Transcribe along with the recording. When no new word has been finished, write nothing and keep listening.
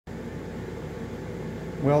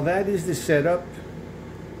Well, that is the setup.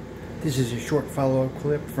 This is a short follow-up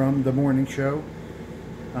clip from the morning show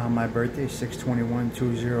on my birthday,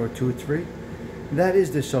 6/21/2023. That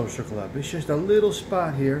is the social club. It's just a little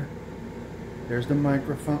spot here. There's the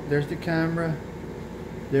microphone, there's the camera,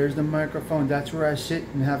 there's the microphone. That's where I sit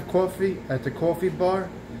and have coffee at the coffee bar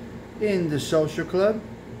in the social club.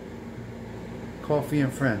 Coffee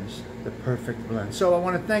and friends, the perfect blend. So I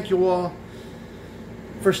want to thank you all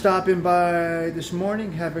for stopping by this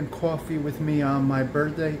morning, having coffee with me on my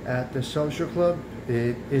birthday at the social club.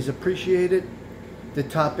 It is appreciated. The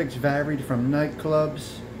topics varied from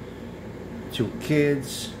nightclubs to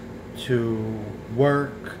kids to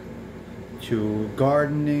work to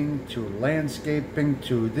gardening to landscaping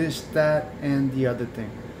to this, that, and the other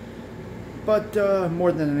thing. But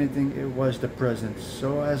more than anything, it was the presence.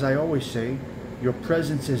 So as I always say, your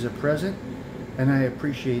presence is a present, and I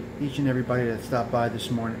appreciate each and everybody that stopped by this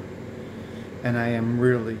morning. And I am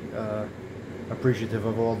really appreciative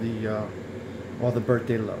of all the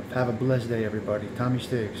birthday love. Have a blessed day, everybody. Tommy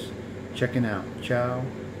Stiggs, checking out. Ciao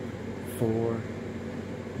for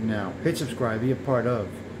now. Hit subscribe. Be a part of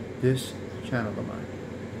this channel of mine.